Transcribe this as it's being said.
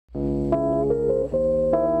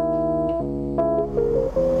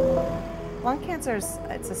Lung cancer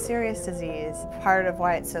it's a serious disease. Part of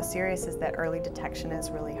why it's so serious is that early detection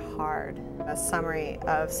is really hard. A summary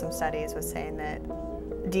of some studies was saying that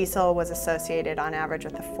diesel was associated on average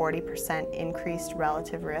with a 40% increased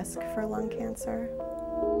relative risk for lung cancer.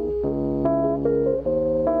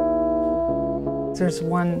 There's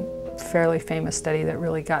one fairly famous study that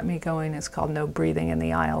really got me going. It's called No Breathing in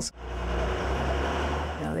the Aisles.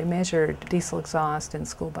 They measured diesel exhaust in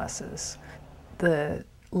school buses. The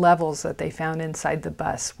levels that they found inside the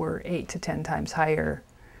bus were 8 to 10 times higher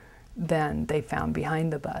than they found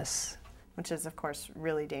behind the bus. Which is, of course,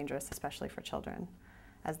 really dangerous, especially for children,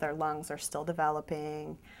 as their lungs are still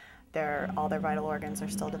developing, all their vital organs are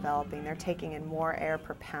still developing. They're taking in more air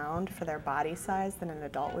per pound for their body size than an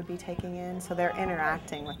adult would be taking in, so they're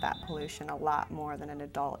interacting with that pollution a lot more than an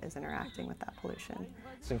adult is interacting with that pollution.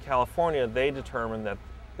 In California, they determined that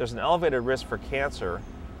there's an elevated risk for cancer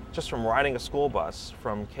just from riding a school bus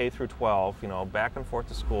from K through 12, back and forth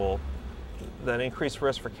to school. That increased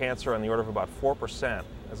risk for cancer on the order of about 4%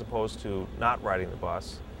 as opposed to not riding the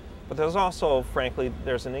bus. But there's also, frankly,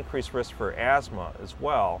 there's an increased risk for asthma as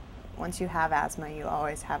well. Once you have asthma, you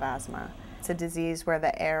always have asthma. It's a disease where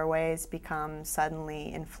the airways become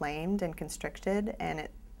suddenly inflamed and constricted, and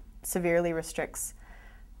it severely restricts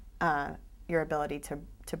your ability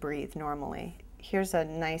to breathe normally. Here's a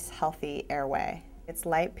nice, healthy airway. It's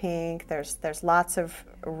light pink, there's lots of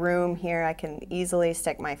room here. I can easily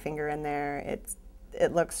stick my finger in there.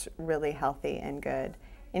 It looks really healthy and good.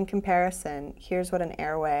 In comparison, here's what an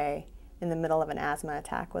airway in the middle of an asthma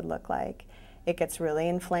attack would look like. It gets really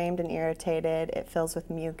inflamed and irritated, it fills with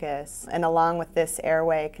mucus, and along with this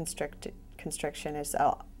airway constriction is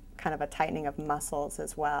kind of a tightening of muscles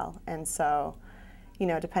as well. And so,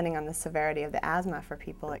 depending on the severity of the asthma for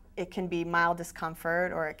people, it can be mild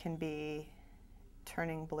discomfort, or it can be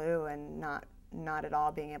turning blue and not at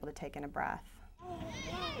all being able to take in a breath.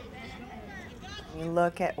 When you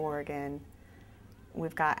look at Oregon,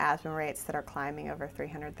 we've got asthma rates that are climbing over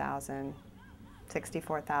 300,000.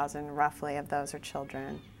 64,000 roughly of those are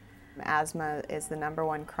children. Asthma is the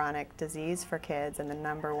 #1 chronic disease for kids and the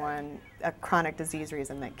 #1 chronic disease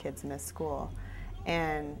reason that kids miss school.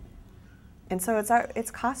 And so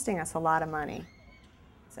it's costing us a lot of money.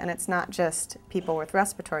 And it's not just people with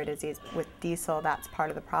respiratory disease. With diesel, that's part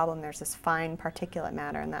of the problem. There's this fine particulate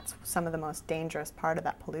matter, and that's some of the most dangerous part of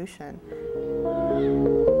that pollution.